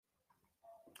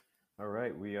All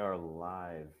right, we are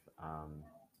live.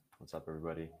 What's up,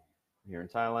 everybody? I'm here in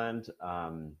Thailand.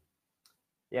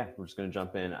 Yeah, we're just going to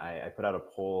jump in. I put out a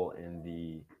poll in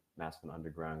the Masculine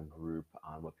Underground group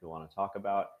on what people want to talk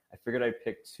about. I figured I'd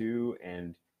pick two,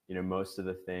 and most of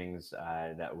the things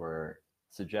that were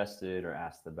suggested or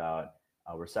asked about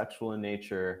were sexual in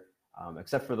nature,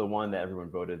 except for the one that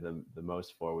everyone voted the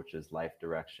most for, which is life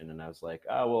direction. And I was like,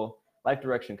 oh well, life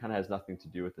direction kind of has nothing to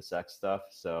do with the sex stuff,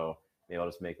 so maybe I'll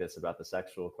just make this about the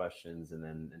sexual questions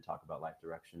and talk about life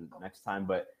direction next time.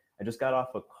 But I just got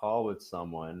off a call with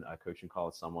someone, a coaching call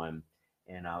with someone,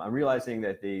 and I'm realizing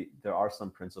that there are some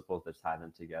principles that tie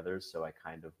them together. So I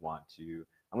kind of I'm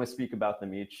going to speak about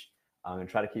them each. I'm going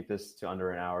to try to keep this to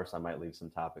under an hour, so I might leave some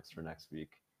topics for next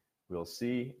week. We'll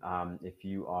see. If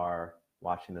you are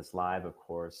watching this live, of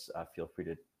course, feel free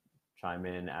to chime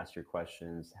in, ask your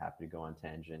questions. Happy to go on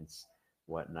tangents,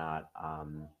 whatnot.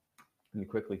 Let me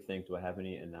quickly think, do I have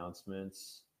any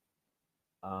announcements?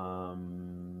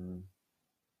 No,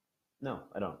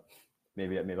 I don't.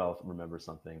 Maybe I'll remember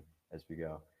something as we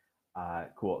go.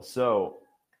 Cool. So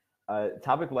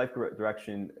topic of life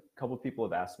direction, a couple of people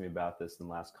have asked me about this in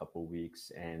the last couple of weeks,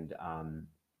 and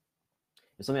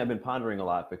it's something I've been pondering a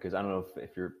lot because I don't know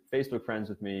if you're Facebook friends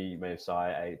with me, you may have saw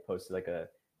I posted like a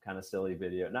kind of silly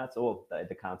video. Not so old.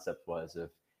 The concept was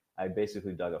if I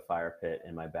basically dug a fire pit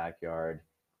in my backyard,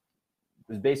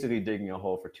 was basically digging a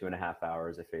hole for 2.5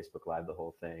 hours. I Facebook Live the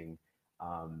whole thing.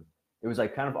 It was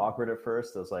like kind of awkward at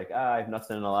first. I was like, I have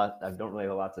nothing a lot. I don't really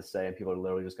have a lot to say, and people are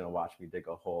literally just going to watch me dig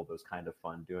a hole. But it was kind of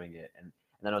fun doing it. And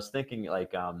then I was thinking,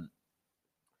 like,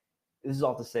 this is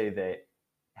all to say that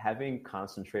having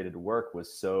concentrated work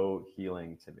was so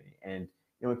healing to me. And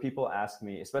when people ask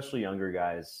me, especially younger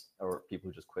guys or people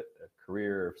who just quit a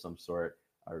career of some sort,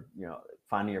 or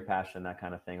finding your passion, that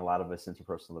kind of thing. A lot of us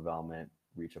interpersonal development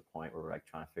reach a point where we're like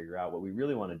trying to figure out what we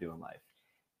really want to do in life,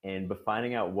 but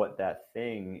finding out what that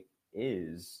thing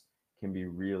is can be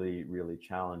really, really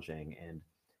challenging. And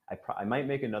I might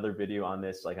make another video on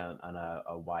this, like on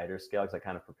a wider scale, because I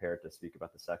kind of prepared to speak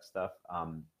about the sex stuff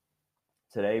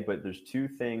today. But there's two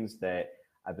things that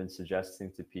I've been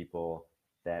suggesting to people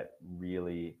that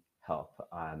really help.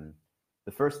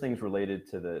 The first thing is related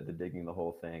to the digging the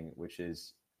whole thing, which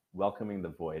is welcoming the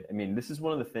void. I mean, this is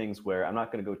one of the things where I'm not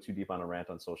going to go too deep on a rant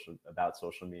on about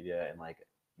social media and like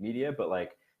media, but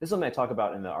like this is something I talk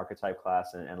about in the archetype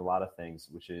class and a lot of things,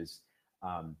 which is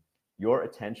your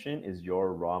attention is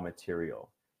your raw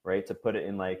material, right? To put it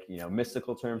in like,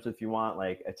 mystical terms, if you want,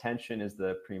 like attention is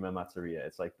the prima materia.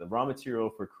 It's like the raw material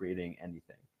for creating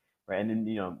anything, right? And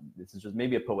then, this is just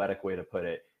maybe a poetic way to put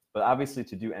it, but obviously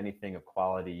to do anything of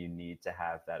quality, you need to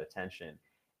have that attention.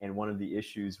 And one of the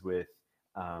issues with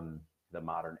the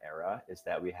modern era is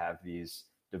that we have these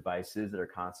devices that are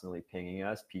constantly pinging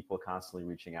us, people constantly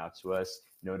reaching out to us,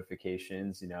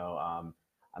 notifications. I'm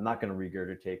not going to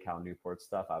regurgitate Cal Newport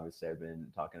stuff. Obviously, I've been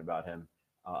talking about him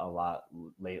a lot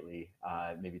lately,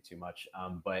 maybe too much.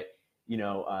 But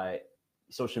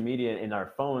social media in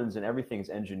our phones and everything's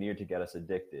engineered to get us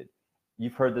addicted.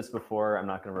 You've heard this before. I'm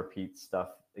not going to repeat stuff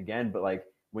again, but like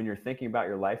when you're thinking about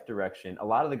your life direction, a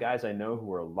lot of the guys I know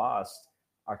who are lost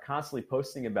are constantly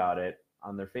posting about it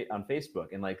on their on Facebook,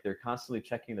 and like they're constantly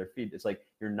checking their feed. It's like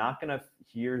you're not going to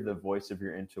hear the voice of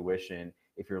your intuition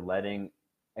if you're letting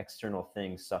external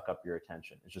things suck up your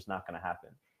attention. It's just not going to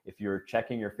happen. If you're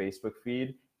checking your Facebook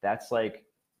feed, that's like,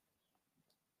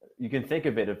 you can think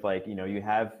of it if like, you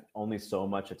have only so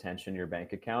much attention in your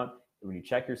bank account. When you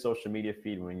check your social media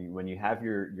feed, when you have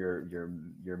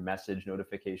your message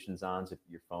notifications on, so if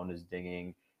your phone is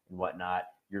dinging and whatnot,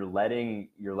 you're letting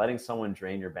someone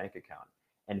drain your bank account.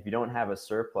 And if you don't have a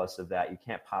surplus of that, you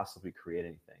can't possibly create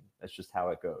anything. That's just how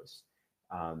it goes.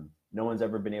 No one's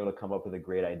ever been able to come up with a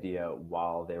great idea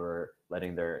while they were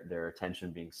letting their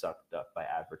attention being sucked up by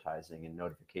advertising and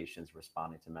notifications,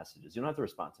 responding to messages. You don't have to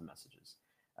respond to messages.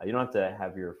 You don't have to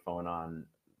have your phone on,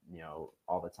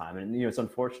 all the time. And, it's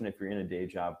unfortunate if you're in a day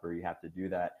job where you have to do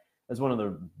that. That's one of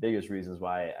the biggest reasons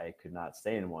why I could not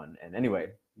stay in one. And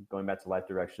anyway, going back to life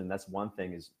direction, that's one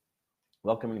thing, is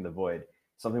welcoming the void.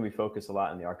 Something we focus a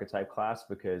lot in the archetype class,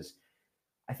 because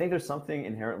I think there's something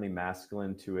inherently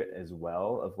masculine to it as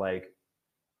well, of like,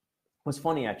 what's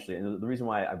funny actually, and the reason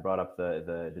why I brought up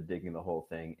the digging the whole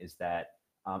thing is that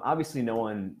obviously no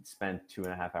one spent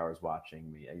 2.5 hours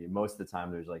watching me. I mean, most of the time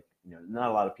there's like, not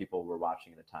a lot of people were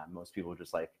watching at a time. Most people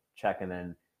just like check, and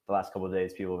then the last couple of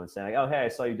days people have been saying like, oh, hey, I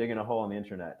saw you digging a hole on the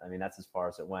internet. I mean, that's as far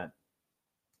as it went.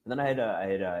 And then I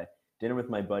had dinner with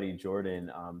my buddy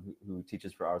Jordan, who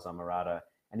teaches for Arzam Murata,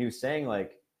 and he was saying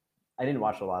like, I didn't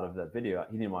watch a lot of the video.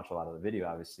 He didn't watch a lot of the video,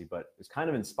 obviously, but it was kind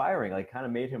of inspiring. Like, kind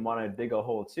of made him want to dig a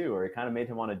hole too, or it kind of made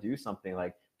him want to do something.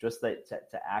 Like, just that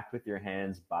to act with your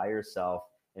hands by yourself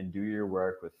and do your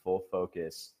work with full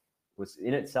focus was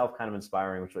in itself kind of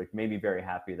inspiring, which like made me very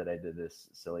happy that I did this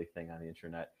silly thing on the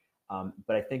internet.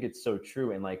 But I think it's so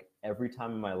true. And like every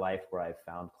time in my life where I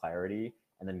found clarity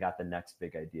and then got the next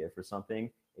big idea for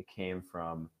something, it came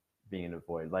from being in a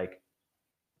void. Like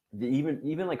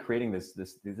even like creating this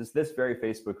very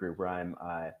Facebook group where I'm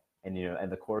and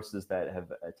and the courses that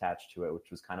have attached to it,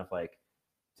 which was kind of like,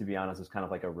 to be honest, was kind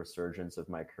of like a resurgence of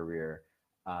my career.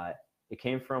 It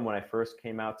came from when I first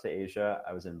came out to Asia.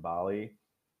 I was in Bali.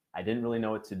 I didn't really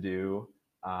know what to do.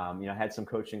 I had some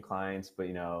coaching clients, but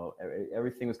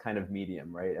everything was kind of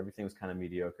medium, right? Everything was kind of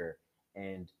mediocre.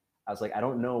 And I was like, I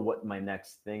don't know what my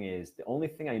next thing is. The only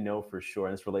thing I know for sure,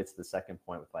 and this relates to the second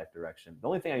point with life direction, the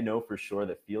only thing I know for sure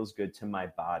that feels good to my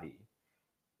body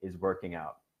is working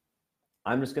out.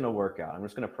 I'm just going to work out. I'm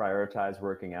just going to prioritize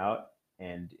working out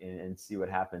and see what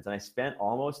happens. And I spent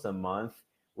almost a month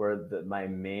where my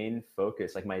main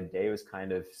focus, like my day was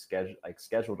kind of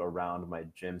scheduled around my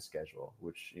gym schedule,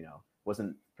 which,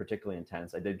 wasn't particularly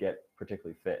intense. I did get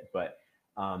particularly fit, but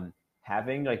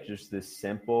having like just this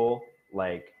simple,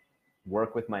 like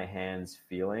work with my hands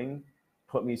feeling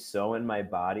put me so in my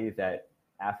body that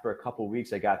after a couple of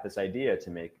weeks, I got this idea to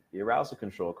make the arousal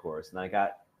control course. And I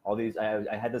got all these,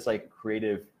 I had this like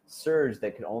creative surge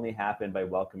that could only happen by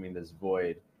welcoming this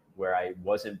void where I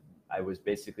was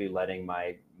basically letting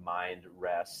my mind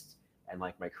rest and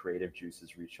like my creative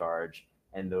juices recharge,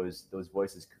 and those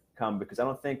voices come, because I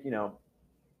don't think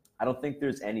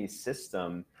there's any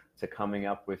system to coming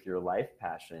up with your life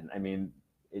passion. I mean,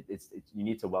 it's you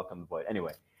need to welcome the void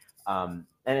anyway. And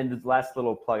then the last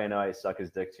little plug, I know I suck his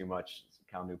dick too much,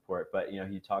 Cal Newport, but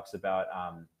he talks about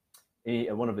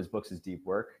one of his books is Deep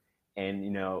Work, and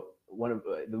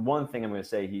the one thing I'm going to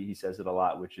say, he says it a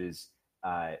lot, which is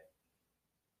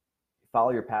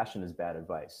follow your passion is bad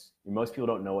advice. Most people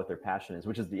don't know what their passion is,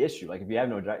 which is the issue. Like if you have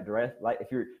no direct, like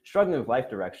if you're struggling with life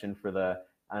direction, for the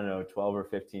 12 or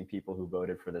 15 people who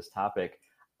voted for this topic,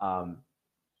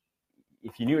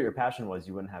 if you knew what your passion was,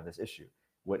 you wouldn't have this issue.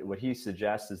 What he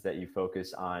suggests is that you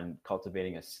focus on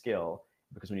cultivating a skill,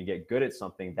 because when you get good at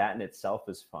something, that in itself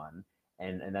is fun.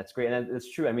 And that's great. And that's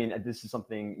true. I mean, this is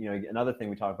something, another thing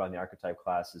we talk about in the archetype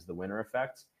class is the winner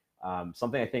effect.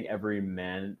 Something I think every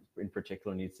man in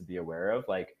particular needs to be aware of,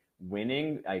 like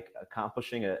winning, like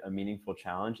accomplishing a meaningful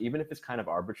challenge, even if it's kind of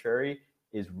arbitrary,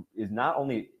 is not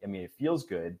only, it feels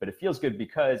good, but it feels good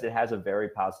because it has a very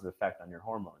positive effect on your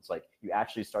hormones. Like you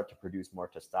actually start to produce more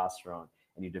testosterone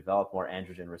and you develop more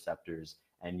androgen receptors,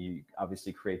 and you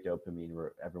obviously create dopamine,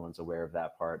 where everyone's aware of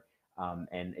that part.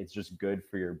 And it's just good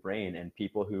for your brain. And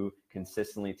people who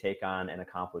consistently take on and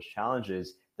accomplish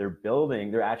challenges, they're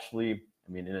actually,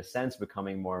 in a sense,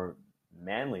 becoming more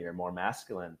manly or more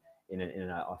masculine in an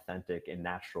authentic and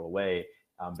natural way,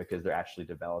 because they're actually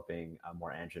developing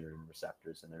more androgen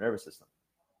receptors in their nervous system.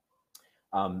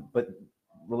 But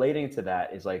relating to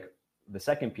that is like the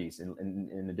second piece,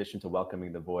 in addition to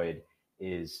welcoming the void,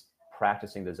 is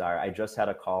practicing desire. I just had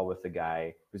a call with a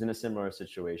guy who's in a similar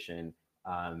situation,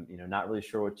 not really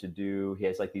sure what to do. He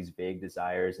has like these vague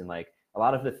desires, and like a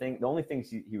lot of the only things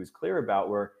he was clear about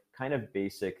were kind of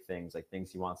basic things, like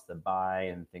things he wants to buy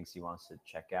and things he wants to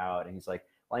check out. And he's like,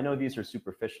 well, I know these are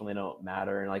superficial, they don't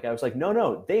matter. And like, I was like,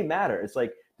 no, they matter. It's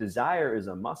like desire is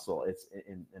a muscle. It's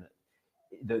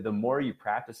the more you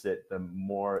practice it, the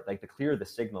more, like, the clearer the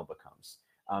signal becomes.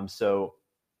 So,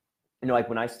 like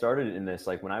when I started in this,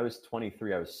 like when I was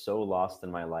 23, I was so lost in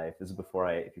my life. This is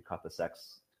before if you caught the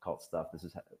sex cult stuff, this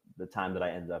is the time that I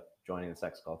ended up joining the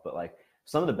sex cult. But like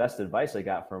some of the best advice I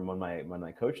got from one of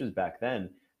my coaches back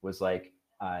then was like,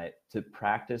 to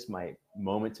practice my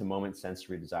moment-to-moment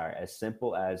sensory desire, as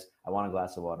simple as I want a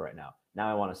glass of water right now. Now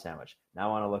I want a sandwich. Now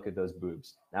I want to look at those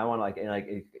boobs. Now I want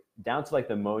to down to like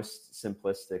the most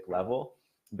simplistic level,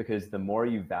 because the more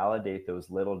you validate those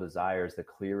little desires, the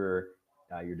clearer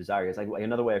your desire is. Like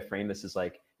another way I frame this is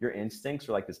like your instincts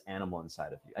are like this animal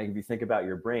inside of you. Like if you think about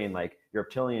your brain, like your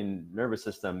reptilian nervous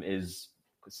system is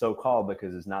so called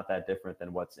because it's not that different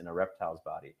than what's in a reptile's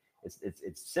body.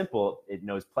 It's simple. It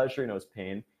knows pleasure, it knows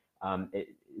pain.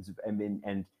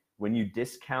 And when you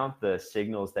discount the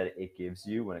signals that it gives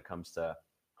you when it comes to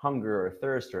hunger or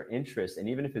thirst or interest, and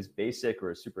even if it's basic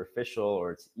or superficial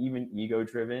or it's even ego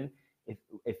driven,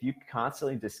 if you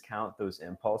constantly discount those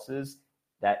impulses,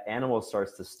 that animal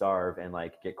starts to starve and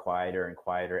like get quieter and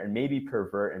quieter, and maybe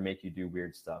pervert and make you do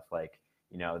weird stuff. Like,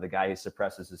 the guy who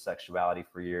suppresses his sexuality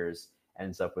for years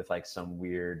ends up with like some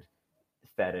weird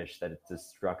fetish, that it's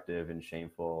destructive and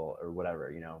shameful or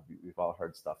whatever. We've all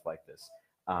heard stuff like this.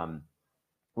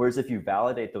 Whereas if you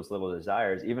validate those little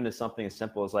desires, even as something as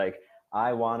simple as like,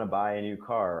 I want to buy a new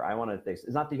car, or I want to, it's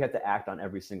not that you have to act on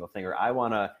every single thing, or I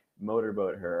want to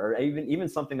motorboat her, or even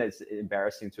something that's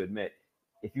embarrassing to admit.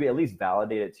 If you at least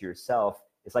validate it to yourself,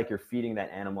 it's like you're feeding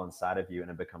that animal inside of you,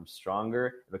 and it becomes stronger,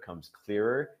 it becomes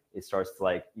clearer. It starts to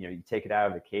like, you take it out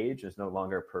of the cage, it's no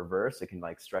longer perverse. It can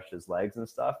like stretch his legs and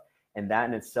stuff. And that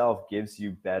in itself gives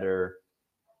you better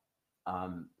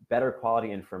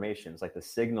quality information. It's like the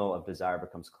signal of desire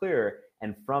becomes clearer.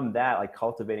 And from that, like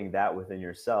cultivating that within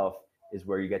yourself is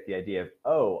where you get the idea of,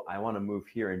 oh, I want to move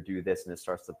here and do this. And it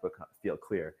starts to feel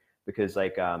clear. Because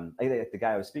like, I think the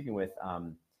guy I was speaking with,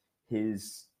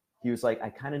 he was like, I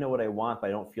kind of know what I want, but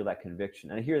I don't feel that conviction.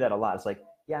 And I hear that a lot. It's like,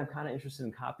 yeah, I'm kind of interested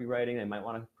in copywriting. I might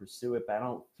want to pursue it, but I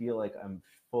don't feel like I'm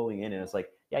fully in it. It's like,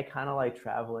 yeah, I kind of like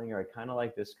traveling, or I kind of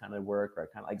like this kind of work, or I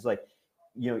kind of like, it's like,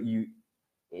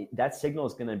 that signal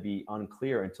is going to be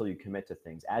unclear until you commit to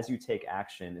things. As you take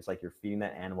action, it's like you're feeding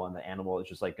that animal, and the animal is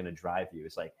just like going to drive you.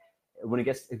 It's like when it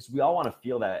gets, we all want to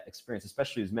feel that experience,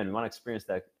 especially as men. We want to experience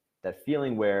that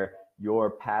feeling where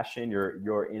your passion,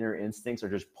 your inner instincts are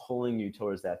just pulling you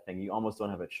towards that thing. You almost don't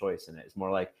have a choice in it. It's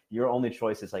more like your only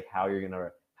choice is like how you're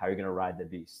gonna ride the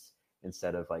beast,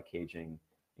 instead of like caging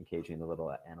the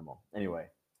little animal. Anyway,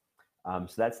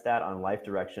 so that's that on life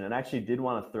direction. And I actually did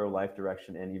want to throw life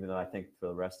direction in, even though I think for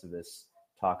the rest of this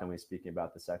talk I'm going to be speaking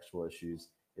about the sexual issues,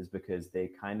 is because they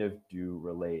kind of do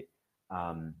relate.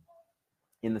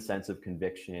 In the sense of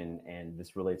conviction, and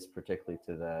this relates particularly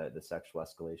to the sexual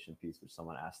escalation piece, which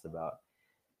someone asked about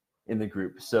in the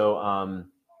group. So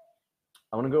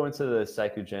I want to go into the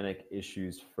psychogenic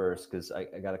issues first, because I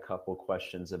got a couple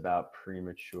questions about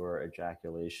premature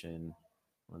ejaculation.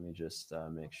 Let me just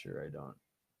make sure I don't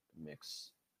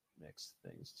mix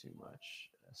things too much.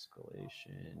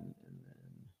 Escalation and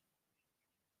then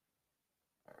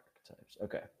archetypes.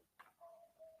 Okay.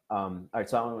 All right,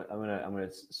 so I'm gonna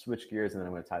switch gears, and then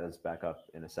I'm gonna tie this back up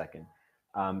in a second.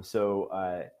 So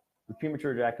with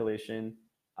premature ejaculation,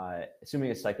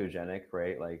 assuming it's psychogenic,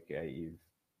 right? Like you've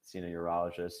seen a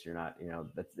urologist, you're not,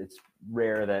 it's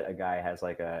rare that a guy has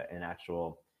like an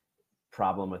actual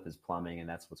problem with his plumbing, and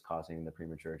that's what's causing the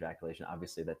premature ejaculation.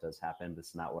 Obviously, that does happen, but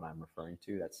it's not what I'm referring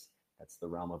to. That's the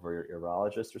realm of a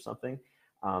urologist or something.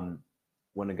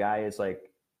 When a guy is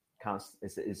like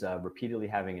repeatedly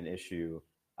having an issue.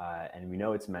 And we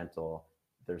know it's mental,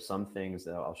 there's some things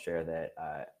that I'll share that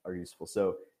are useful.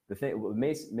 So the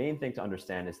main thing to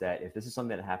understand is that if this is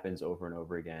something that happens over and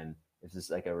over again, if this is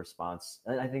like a response,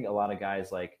 and I think a lot of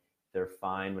guys, like, they're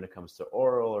fine when it comes to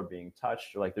oral or being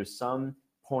touched, or like there's some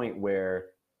point where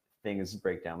things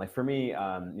break down. Like for me,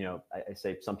 I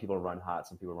say some people run hot,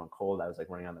 some people run cold. I was like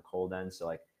running on the cold end. So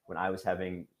like when I was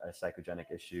having a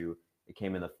psychogenic issue, it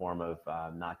came in the form of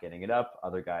not getting it up.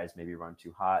 Other guys maybe run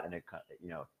too hot, and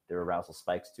their arousal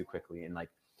spikes too quickly. And like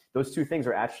those two things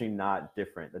are actually not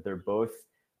different, that they're both,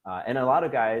 and a lot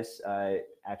of guys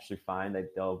actually find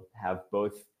that they'll have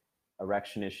both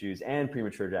erection issues and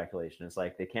premature ejaculation. It's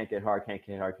like they can't get hard,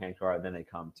 then they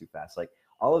come too fast. Like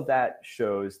all of that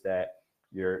shows that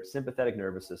your sympathetic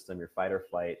nervous system, your fight or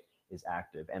flight, is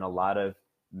active. And a lot of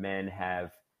men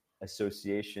have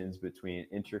associations between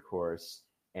intercourse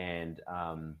and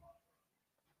a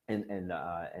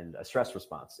stress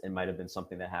response. It might have been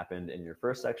something that happened in your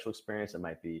first sexual experience. It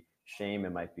might be shame.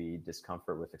 It might be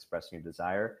discomfort with expressing your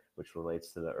desire, which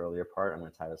relates to the earlier part. I'm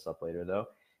going to tie this up later, though.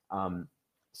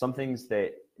 Some things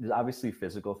that, there's obviously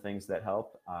physical things that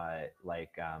help, all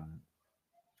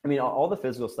the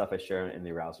physical stuff I share in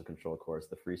the arousal control course.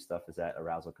 The free stuff is at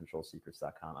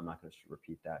arousalcontrolsecrets.com. I'm not going to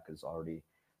repeat that because it's already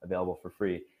available for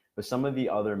free. But some of the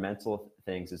other mental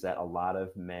things is that a lot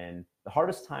of men, the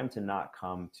hardest time to not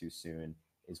come too soon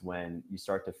is when you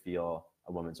start to feel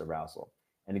a woman's arousal.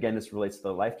 And again, this relates to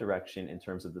the life direction in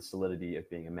terms of the solidity of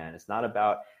being a man. It's not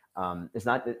about,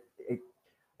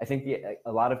 I think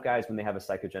a lot of guys, when they have a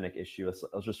psychogenic issue,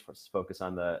 let's just focus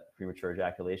on the premature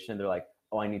ejaculation. They're like,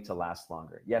 oh, I need to last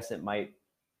longer. Yes, it might,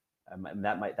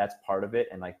 that's part of it.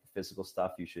 And like the physical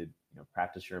stuff, you should,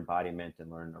 practice your embodiment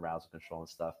and learn arousal control and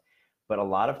stuff. But a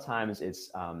lot of times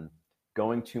it's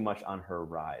going too much on her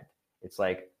ride. It's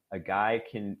like a guy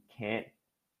can't,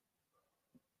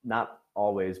 not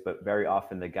always, but very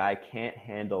often the guy can't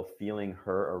handle feeling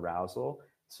her arousal,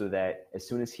 so that as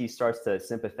soon as he starts to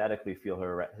sympathetically feel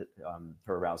her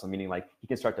arousal, meaning like he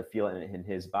can start to feel it in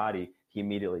his body, he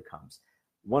immediately comes.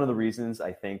 One of the reasons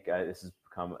I think this has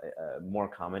become a more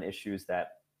common issue is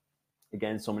that,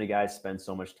 again, so many guys spend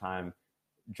so much time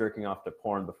jerking off to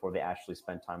porn before they actually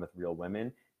spend time with real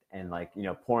women. and like,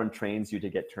 porn trains you to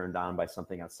get turned on by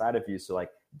something outside of you. So like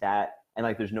that, and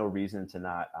like there's no reason to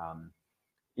not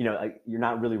like you're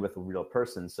not really with a real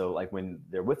person. So like when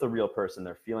they're with a real person,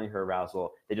 they're feeling her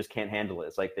arousal, they just can't handle it.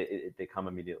 It's like they come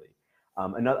immediately.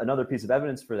 Another piece of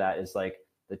evidence for that is like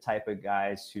the type of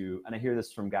guys who, and I hear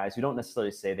this from guys who don't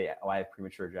necessarily say I have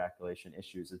premature ejaculation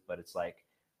issues, but it's like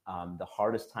the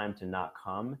hardest time to not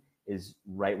come is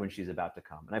right when she's about to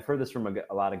come. And I've heard this from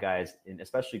a lot of guys,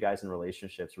 especially guys in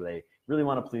relationships where they really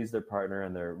want to please their partner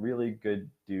and they're really good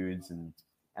dudes and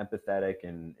empathetic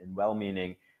and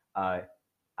well-meaning. I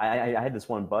had this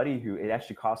one buddy who it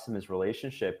actually cost him his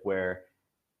relationship, where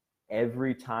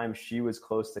every time she was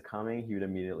close to coming, he would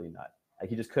immediately nut. Like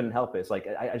he just couldn't help it. It's like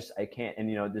I can't. And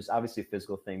there's obviously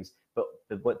physical things, but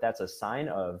what that's a sign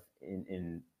of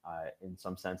in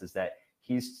some sense is that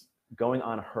he's going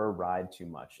on her ride too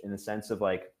much, in the sense of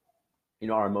like,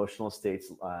 our emotional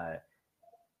states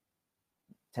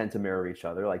tend to mirror each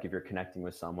other. Like if you're connecting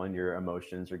with someone, your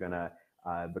emotions are gonna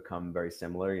become very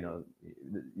similar.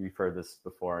 You've heard this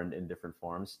before in different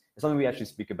forms. It's something we actually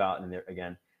speak about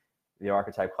in the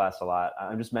archetype class a lot.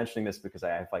 I'm just mentioning this because I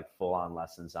have like full-on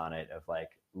lessons on it of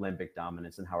like limbic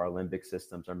dominance and how our limbic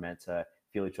systems are meant to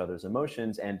feel each other's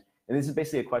emotions. And this is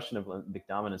basically a question of limbic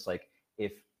dominance. Like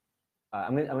if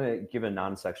I'm gonna give a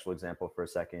non-sexual example for a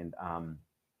second.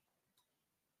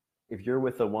 If you're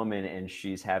with a woman and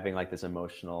she's having like this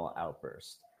emotional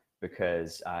outburst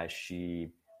because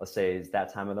let's say it's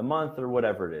that time of the month or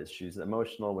whatever it is, she's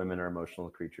emotional. Women are emotional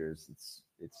creatures.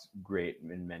 It's great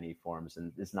in many forms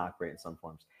and it's not great in some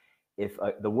forms. If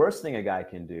the worst thing a guy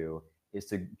can do is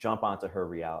to jump onto her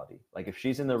reality. Like if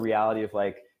she's in the reality of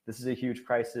like, this is a huge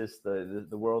crisis, the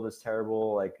world is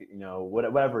terrible, like,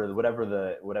 whatever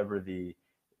the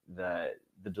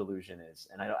delusion is.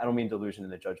 And I don't mean delusion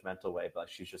in a judgmental way, but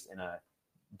she's just in a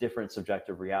different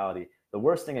subjective reality. The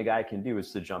worst thing a guy can do is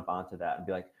to jump onto that and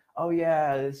be like, oh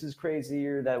yeah, this is crazy,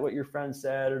 or that what your friend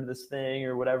said, or this thing,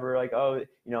 or whatever. Like,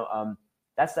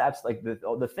 that's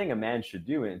the thing a man should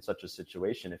do in such a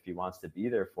situation, if he wants to be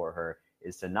there for her,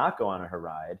 is to not go on her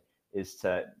ride, is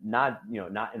to not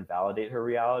invalidate her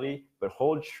reality, but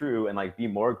hold true and like be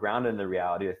more grounded in the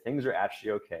reality that things are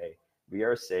actually okay. We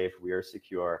are safe, we are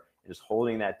secure, and just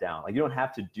holding that down. Like you don't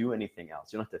have to do anything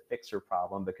else. You don't have to fix her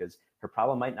problem, because her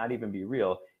problem might not even be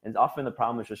real. And often the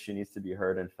problem is just she needs to be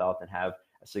heard and felt and have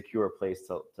a secure place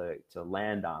to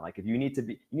land on. Like if you need to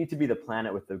be the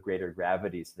planet with the greater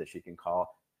gravity so that she can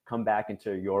come back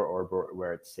into your orbit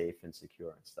where it's safe and secure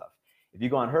and stuff. If you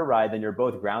go on her ride, then you're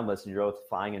both groundless and you're both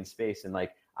flying in space, and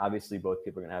like obviously both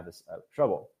people are gonna have this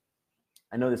trouble.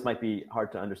 I know this might be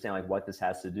hard to understand, like what this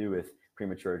has to do with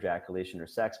premature ejaculation or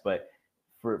sex, but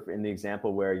in the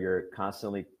example where you're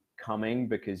constantly coming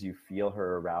because you feel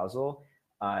her arousal,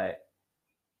 that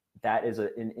is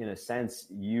in a sense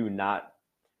you not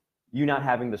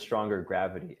having the stronger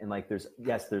gravity. And like there's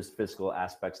physical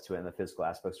aspects to it, and the physical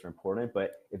aspects are important,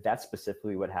 but if that's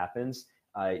specifically what happens,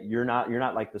 you're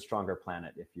not like the stronger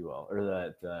planet, if you will, or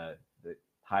the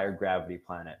higher gravity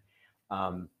planet.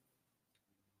 I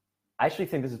actually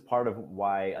think this is part of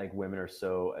why like women are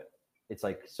it's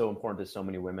like so important to so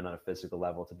many women on a physical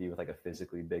level to be with like a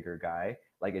physically bigger guy.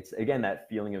 Like it's again that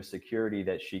feeling of security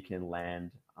that she can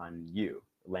land in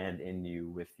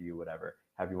you, with you, whatever,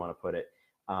 however you want to put it.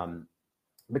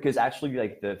 Because actually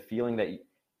like the feeling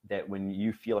that when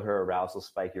you feel her arousal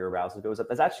spike, your arousal goes up,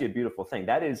 that's actually a beautiful thing.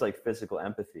 That is like physical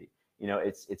empathy.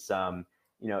 It's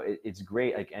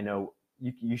great. Like I know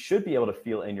you should be able to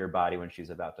feel in your body when she's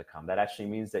about to come. That actually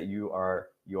means that you are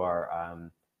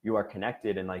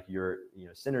connected, and like you're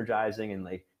synergizing, and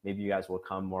like maybe you guys will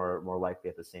come more likely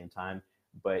at the same time.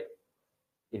 But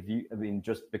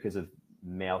just because of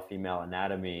male female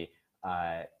anatomy,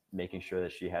 making sure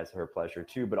that she has her pleasure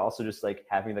too, but also just like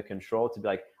having the control to be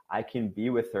like, I can be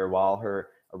with her while her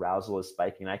arousal is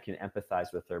spiking, I can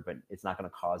empathize with her, but it's not going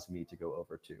to cause me to go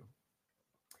over too.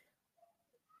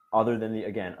 Other than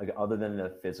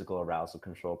the physical arousal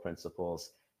control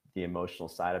principles, the emotional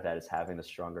side of that is having the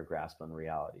stronger grasp on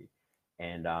reality.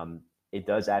 And it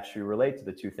does actually relate to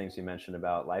the two things you mentioned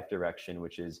about life direction,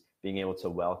 which is being able to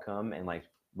welcome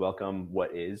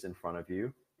what is in front of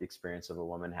you, the experience of a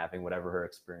woman having whatever her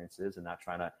experience is, and not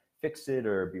trying to fix it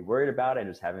or be worried about it, and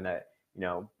just having that,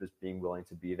 just being willing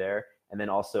to be there. And then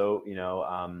also,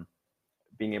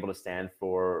 being able to stand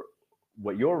for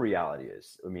what your reality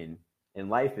is. I mean, in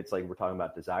life, it's like we're talking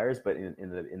about desires, but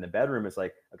in the bedroom, it's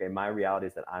like, okay, my reality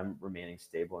is that I'm remaining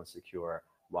stable and secure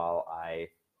while I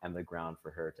am the ground for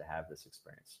her to have this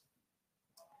experience.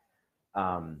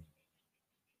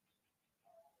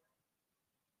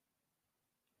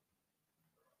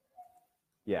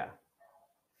 Yeah.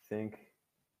 think,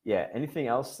 yeah, anything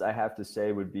else I have to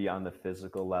say would be on the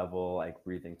physical level, like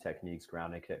breathing techniques,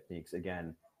 grounding techniques.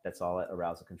 Again, that's all at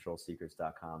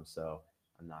arousalcontrolsecrets.com. So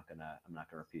I'm not gonna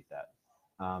repeat that.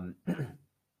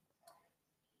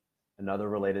 Another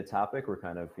related topic, we're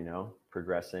kind of,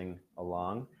 progressing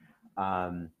along.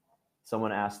 Um,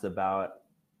 Someone asked about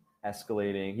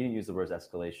escalating. He didn't use the words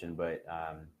escalation, but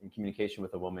in communication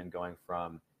with a woman going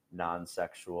from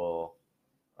non-sexual,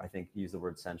 I think he used the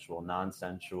word sensual,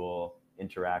 non-sensual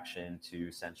interaction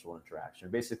to sensual interaction.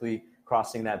 Basically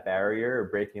crossing that barrier or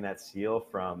breaking that seal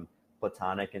from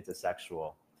platonic into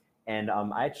sexual. And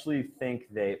I actually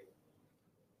think that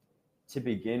to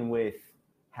begin with,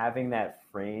 having that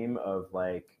frame of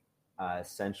like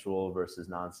sensual versus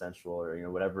non-sensual, or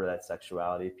whatever that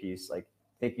sexuality piece, like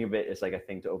thinking of it as like a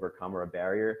thing to overcome or a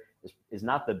barrier is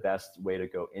not the best way to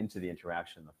go into the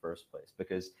interaction in the first place.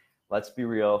 Because let's be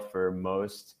real, for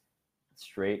most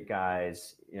straight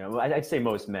guys, I'd say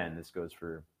most men, this goes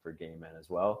for gay men as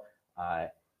well,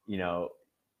 you know,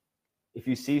 if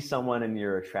you see someone and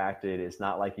you're attracted, it's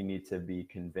not like you need to be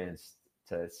convinced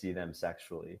to see them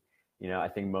sexually. I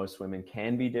think most women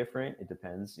can be different. It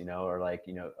depends, or like,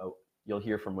 you'll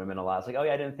hear from women a lot. It's like, oh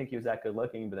yeah, I didn't think he was that good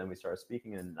looking, but then we started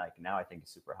speaking and like, now I think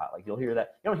he's super hot. Like you'll hear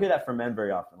that. You don't hear that from men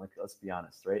very often. Like, let's be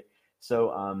honest. Right.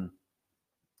 So,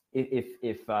 if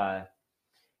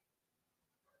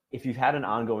you've had an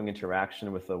ongoing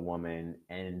interaction with a woman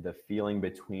and the feeling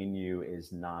between you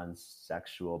is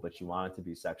non-sexual, but you want it to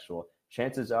be sexual,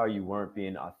 chances are you weren't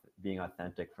being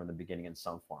authentic from the beginning in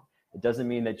some form. It doesn't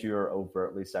mean that you're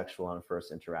overtly sexual on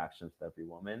first interactions with every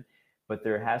woman, but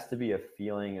there has to be a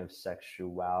feeling of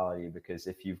sexuality, because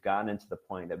if you've gotten into the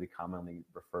point that we commonly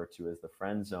refer to as the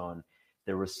friend zone,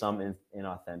 there was some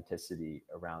inauthenticity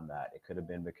around that. It could have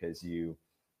been because you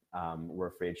were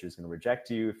afraid she was going to reject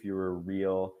you if you were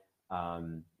real.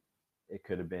 It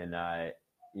could have been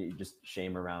just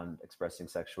shame around expressing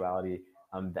sexuality.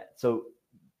 So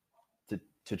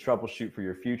to troubleshoot for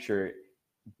your future,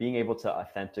 being able to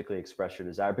authentically express your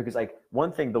desire, because like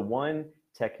the one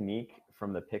technique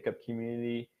from the pickup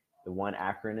community, the one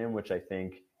acronym, which I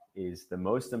think is the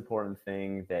most important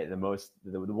thing, that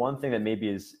the one thing that maybe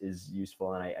is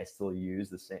useful, and I still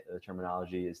use the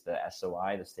terminology, is the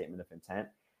SOI, the statement of intent.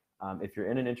 If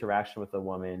you're in an interaction with a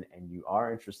woman and you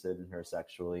are interested in her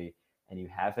sexually, and you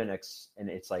haven't, and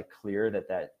it's like clear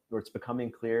or it's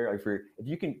becoming clear, if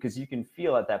you can, because you can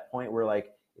feel at that point where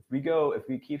like, if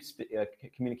we keep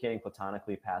communicating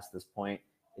platonically past this point,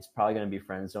 it's probably going to be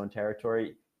friend zone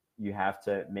territory. You have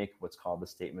to make what's called the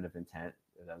statement of intent,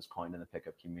 that was coined in the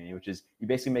pickup community, which is you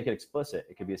basically make it explicit.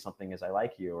 It could be something as I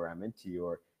like you, or I'm into you,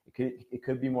 or it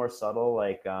could be more subtle,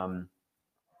 like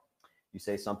you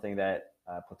say something that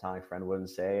a platonic friend wouldn't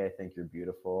say. I think you're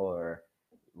beautiful, or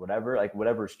whatever. Like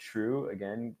whatever's true.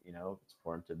 Again, it's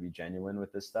important to be genuine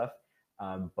with this stuff.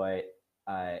 But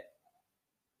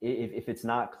if it's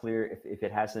not clear, if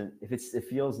it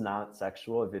feels not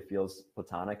sexual, if it feels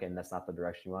platonic and that's not the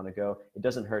direction you want to go, it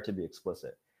doesn't hurt to be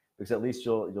explicit, because at least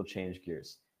you'll change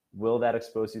gears. Will that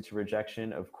expose you to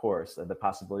rejection? Of course, the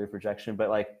possibility of rejection. But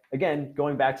like, again,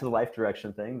 going back to the life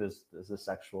direction thing, there's a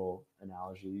sexual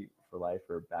analogy for life,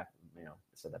 or back, I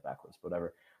said that backwards, but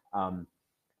whatever.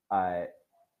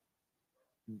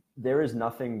 There is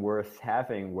nothing worth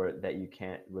having where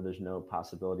there's no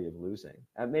possibility of losing.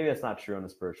 Maybe that's not true on a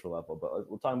spiritual level, but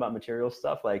we're talking about material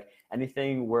stuff. Like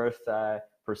anything worth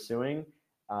pursuing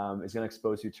is going to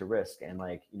expose you to risk. And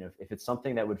like, if it's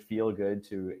something that would feel good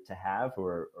to have,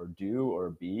 or do, or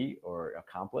be, or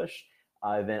accomplish,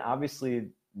 then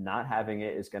obviously not having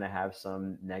it is going to have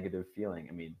some negative feeling.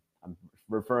 I mean, I'm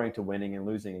referring to winning and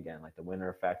losing again, like the winner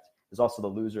effect. There's also the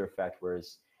loser effect,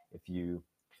 whereas if you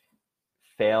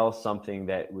fail something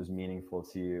that was meaningful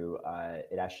to you,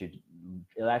 it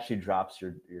actually drops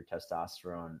your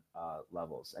testosterone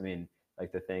levels. I mean,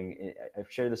 like I've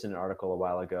shared this in an article a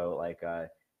while ago, like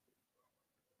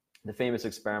the famous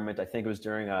experiment, I think it was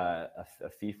during a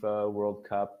FIFA World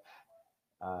Cup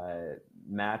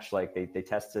match. Like they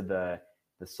tested the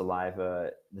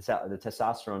saliva, the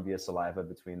testosterone via saliva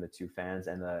between the two fans,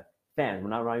 and the fans. We're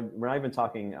not even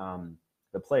talking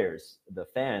the players, the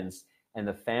fans. And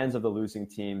the fans of the losing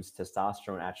team's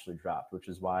testosterone actually dropped, which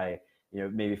is why,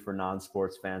 maybe for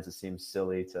non-sports fans, it seems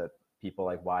silly to people,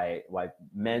 like why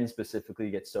men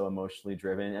specifically get so emotionally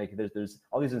driven. Like there's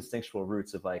all these instinctual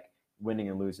roots of like winning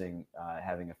and losing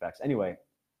having effects. Anyway,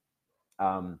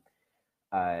 yeah,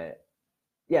 I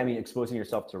mean, exposing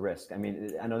yourself to risk. I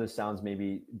mean, I know this sounds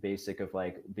maybe basic, of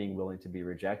like being willing to be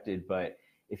rejected, but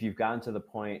if you've gotten to the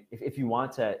point, if you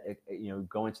want to,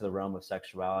 go into the realm of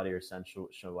sexuality or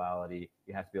sensuality,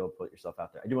 you have to be able to put yourself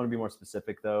out there. I do want to be more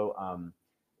specific though,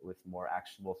 with more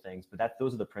actionable things, but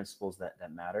those are the principles that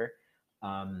matter.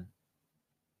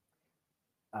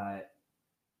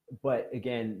 But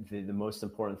again, the most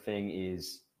important thing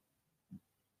is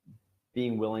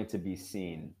being willing to be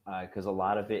seen, because a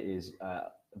lot of it is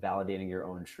validating your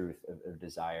own truth of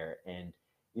desire. And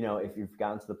if you've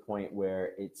gotten to the point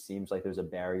where it seems like there's a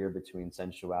barrier between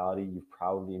sensuality, you've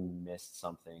probably missed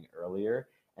something earlier.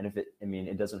 And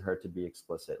it doesn't hurt to be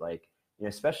explicit. Like,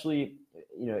 especially,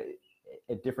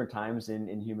 at different times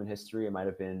in human history, it might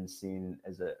have been seen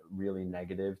as a really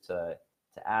negative to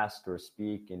ask or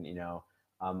speak. And,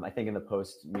 I think in the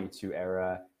post Me Too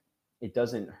era, it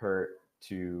doesn't hurt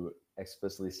to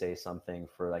explicitly say something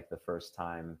for like the first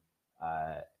time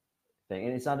thing.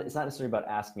 And it's not necessarily about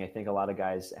asking. I think a lot of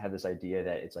guys have this idea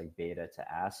that it's like beta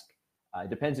to ask. It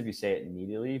depends if you say it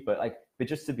immediately, but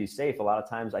just to be safe, a lot of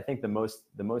times I think the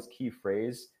most key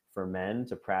phrase for men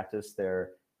to practice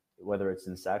their, whether it's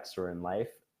in sex or in life,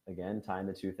 again, tying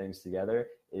the two things together,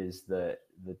 is the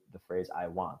phrase "I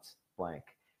want blank."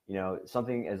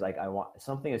 Something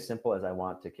as simple as "I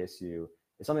want to kiss you."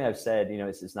 It's something I've said.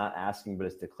 It's not asking, but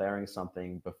it's declaring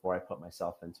something before I put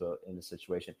myself in a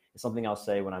situation. It's something I'll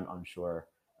say when I'm unsure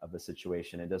of a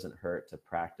situation. It doesn't hurt to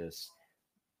practice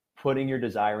putting your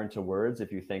desire into words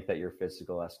if you think that your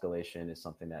physical escalation is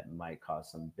something that might cause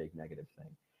some big negative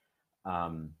thing.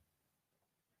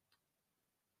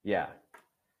 Yeah.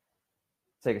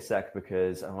 Take a sec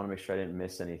because I want to make sure I didn't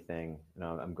miss anything.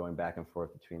 I'm going back and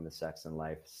forth between the sex and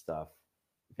life stuff.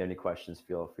 If you have any questions,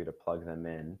 feel free to plug them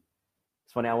in.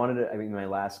 It's funny. My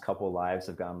last couple of lives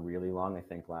have gone really long. I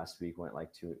think last week went like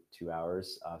two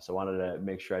hours. So I wanted to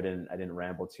make sure I didn't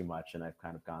ramble too much, and I've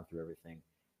kind of gone through everything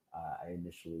I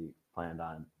initially planned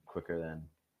on quicker than.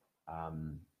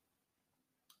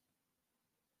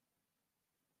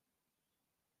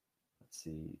 Let's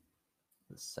see,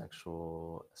 the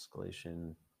sexual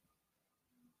escalation.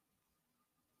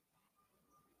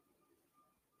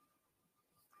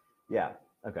 Yeah.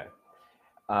 Okay.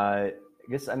 I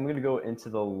guess I'm going to go into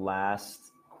the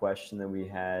last question that we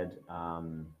had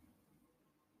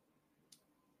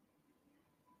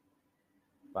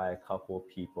by a couple of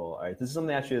people. All right, this is something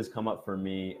that actually has come up for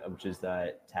me, which is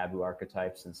that taboo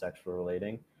archetypes and sexual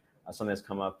relating. Something that's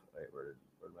come up. Wait, where did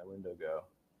my window go?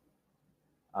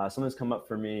 Something that's come up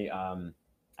for me,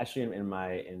 actually in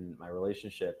my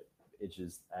relationship, which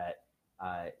is that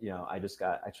I just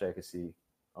got. Actually, I could see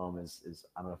Om is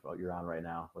I don't know if you're on right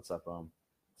now. What's up, Om?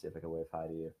 See if I can wave hi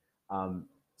to you.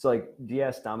 So like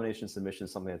DS, domination, submission,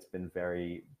 is something that's been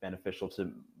very beneficial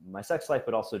to my sex life,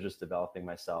 but also just developing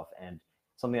myself. And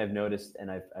something I've noticed, and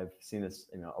I've seen this,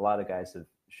 a lot of guys have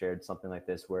shared something like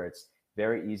this, where it's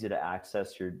very easy to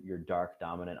access your dark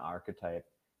dominant archetype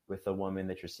with a woman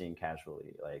that you're seeing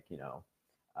casually, like,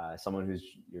 someone who's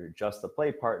you're just a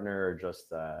play partner or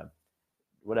just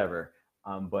whatever.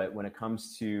 But when it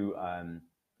comes to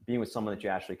being with someone that you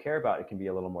actually care about, it can be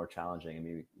a little more challenging. I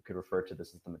mean, you could refer to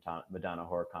this as the Madonna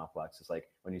horror complex. It's like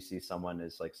when you see someone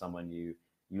as like someone you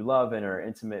love and are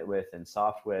intimate with and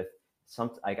soft with.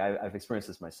 I've experienced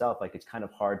this myself. Like, it's kind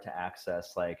of hard to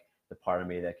access like the part of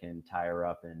me that can tie her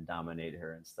up and dominate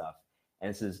her and stuff.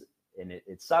 And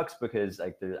it sucks because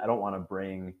like I don't want to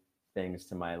bring things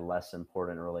to my less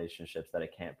important relationships that I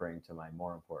can't bring to my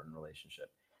more important relationship.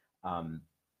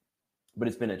 But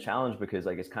it's been a challenge because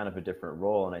like it's kind of a different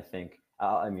role. And I think,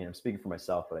 I'm speaking for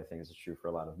myself, but I think it's true for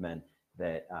a lot of men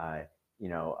that,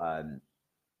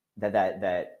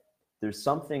 that there's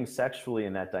something sexually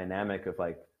in that dynamic of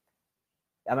like,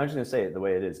 I'm just going to say it the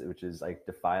way it is, which is like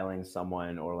defiling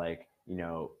someone or like,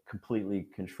 completely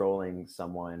controlling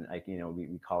someone. Like,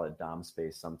 we call it dom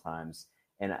space sometimes.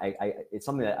 And it's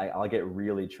something that I'll get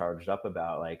really charged up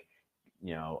about, like,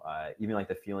 even like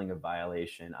the feeling of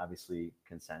violation. Obviously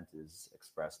consent is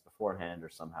expressed beforehand or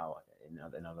somehow in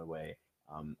another way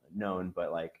known,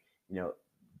 but like,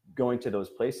 going to those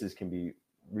places can be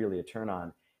really a turn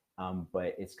on.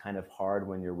 But it's kind of hard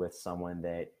when you're with someone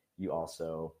that you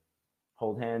also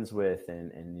hold hands with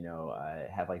and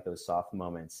have like those soft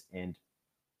moments. And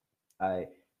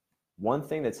one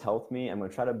thing that's helped me, I'm going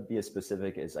to try to be as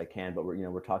specific as I can, but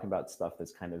we're talking about stuff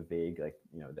that's kind of vague, like,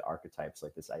 the archetypes,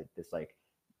 like this like,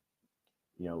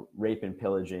 rape and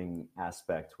pillaging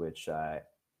aspect, which I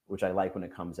like when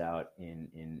it comes out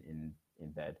in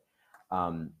bed.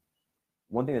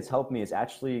 One thing that's helped me is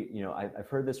actually, I've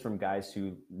heard this from guys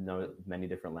who know many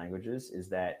different languages, is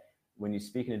that when you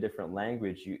speak in a different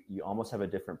language, you almost have a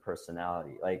different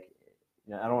personality. Like,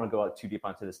 I don't want to go out too deep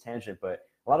onto this tangent, but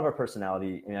a lot of our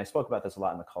personality, I mean, I spoke about this a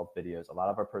lot in the cult videos, a lot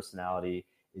of our personality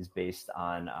is based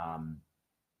on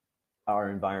our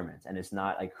environment. And it's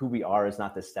not like who we are is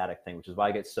not this static thing, which is why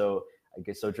I get so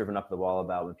driven up the wall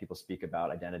about when people speak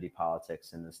about identity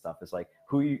politics and this stuff. It's like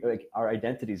like our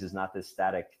identities is not this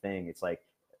static thing. It's like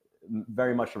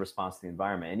very much a response to the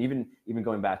environment. And even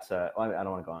going back to, well, I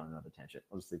don't want to go on another tangent.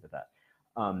 I'll just leave it at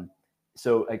that.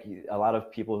 So like a lot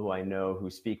of people who I know who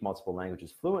speak multiple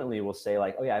languages fluently will say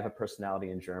like, oh yeah, I have a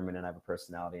personality in German and I have a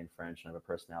personality in French and I have a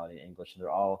personality in English. And they're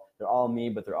all me,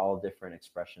 but they're all different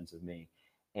expressions of me.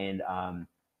 And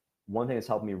one thing that's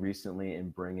helped me recently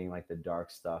in bringing like the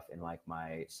dark stuff in like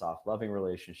my soft loving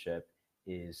relationship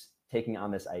is taking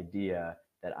on this idea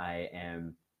that I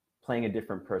am playing a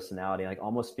different personality, like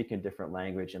almost speaking a different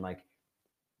language. And like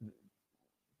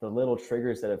the little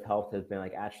triggers that have helped has been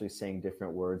like actually saying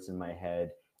different words in my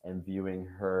head and viewing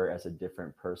her as a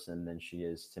different person than she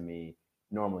is to me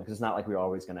normally. Because it's not like we're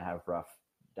always going to have rough,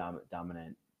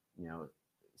 dominant,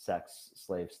 sex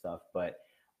slave stuff. But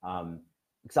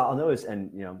because I'll notice,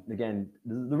 and again,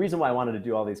 the reason why I wanted to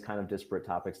do all these kind of disparate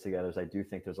topics together is I do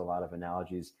think there's a lot of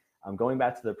analogies. Going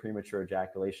back to the premature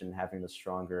ejaculation, having the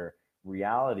stronger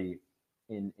reality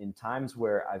in times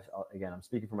where I'm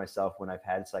speaking for myself, when I've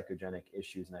had psychogenic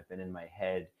issues and I've been in my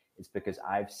head, it's because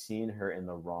I've seen her in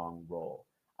the wrong role.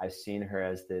 I've seen her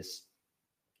as this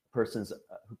person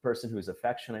whose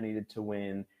affection I needed to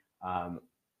win,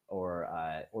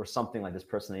 or something like this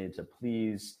person I needed to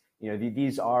please.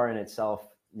 These are in itself,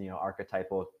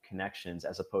 archetypal connections,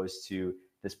 as opposed to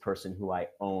this person who I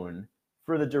own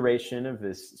for the duration of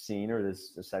this scene or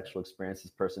this sexual experience,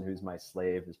 this person who's my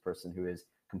slave, this person who is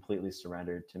completely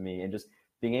surrendered to me. And just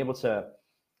being able to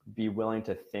be willing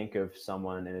to think of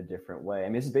someone in a different way. I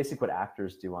mean, this is basically what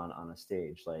actors do on a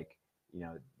stage. Like,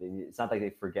 it's not like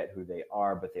they forget who they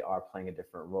are, but they are playing a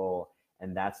different role.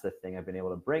 And that's the thing I've been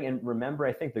able to bring. And remember,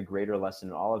 I think the greater lesson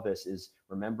in all of this is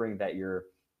remembering that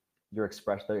the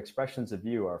expressions of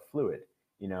you are fluid.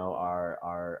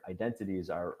 Our identities,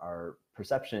 our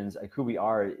perceptions, like who we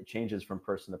are, it changes from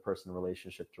person to person,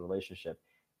 relationship to relationship.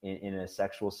 In a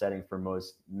sexual setting, for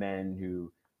most men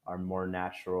who are more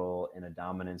natural in a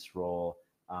dominance role,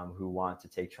 who want to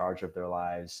take charge of their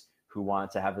lives, who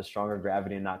want to have the stronger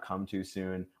gravity and not come too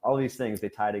soon, all these things, they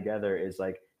tie together, is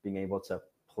like being able to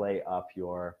play up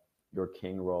your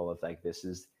king role of like, this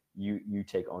is you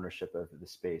take ownership of the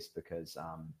space, because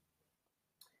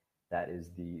that is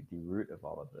the root of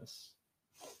all of this.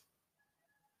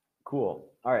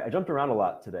 Cool. All right, I jumped around a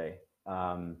lot today.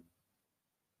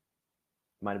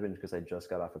 Might have been because I just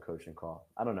got off a coaching call.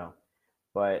 I don't know.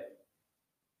 But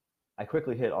I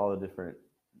quickly hit all the different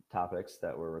topics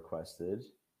that were requested.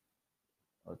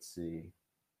 Let's see.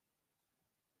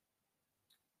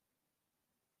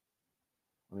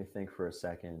 Let me think for a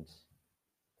second.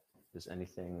 If there's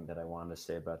anything that I wanted to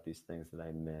say about these things that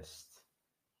I missed.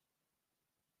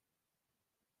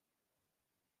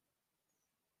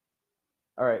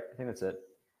 All right, I think that's it.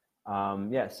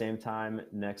 Yeah, same time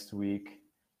next week.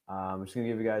 I'm just going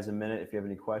to give you guys a minute if you have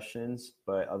any questions,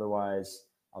 but otherwise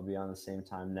I'll be on the same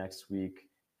time next week.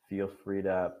 Feel free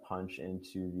to punch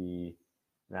into the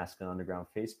Masculine Underground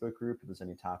Facebook group if there's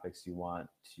any topics you want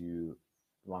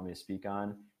me to speak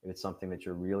on. If it's something that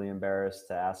you're really embarrassed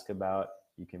to ask about,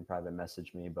 you can private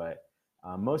message me. But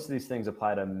most of these things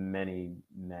apply to many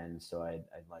men, so I'd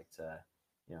like to,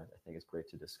 I think it's great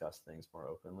to discuss things more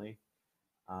openly.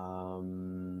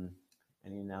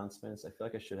 Any announcements? I feel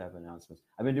like I should have announcements.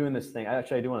 I've been doing this thing. I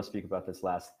do want to speak about this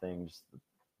last thing, just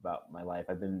about my life.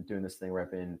 I've been doing this thing where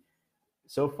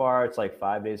so far it's like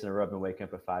 5 days in a row I've been waking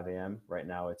up at 5 a.m. Right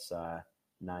now it's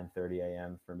 9:30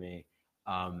 a.m. for me.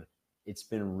 It's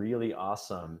been really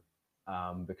awesome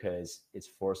because it's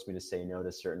forced me to say no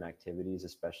to certain activities,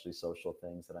 especially social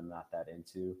things that I'm not that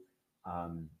into.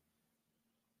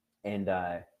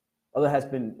 Although it has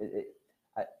been,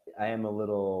 I am a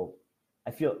little,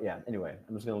 I feel, yeah, anyway,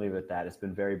 I'm just going to leave it at that. It's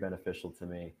been very beneficial to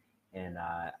me. And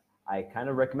I kind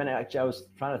of recommend it. Actually, I was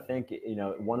trying to think,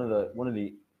 one of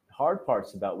the hard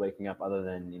parts about waking up, other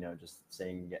than, just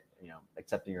saying,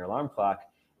 accepting your alarm clock,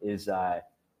 is,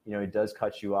 it does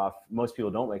cut you off. Most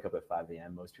people don't wake up at 5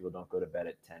 a.m. Most people don't go to bed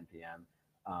at 10 p.m.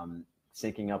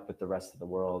 Syncing up with the rest of the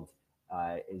world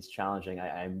is challenging.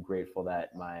 I'm grateful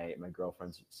that my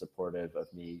girlfriend's supportive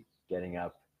of me getting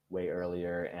up way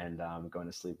earlier and going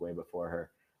to sleep way before her.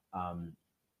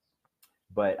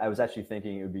 But I was actually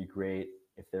thinking it would be great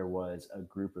if there was a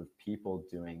group of people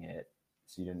doing it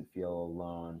so you didn't feel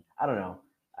alone. I don't know.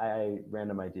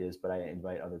 Random ideas, but I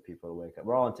invite other people to wake up.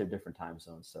 We're all into different time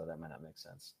zones, so that might not make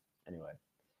sense. Anyway.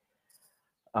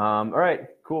 All right,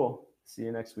 cool. See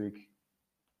you next week.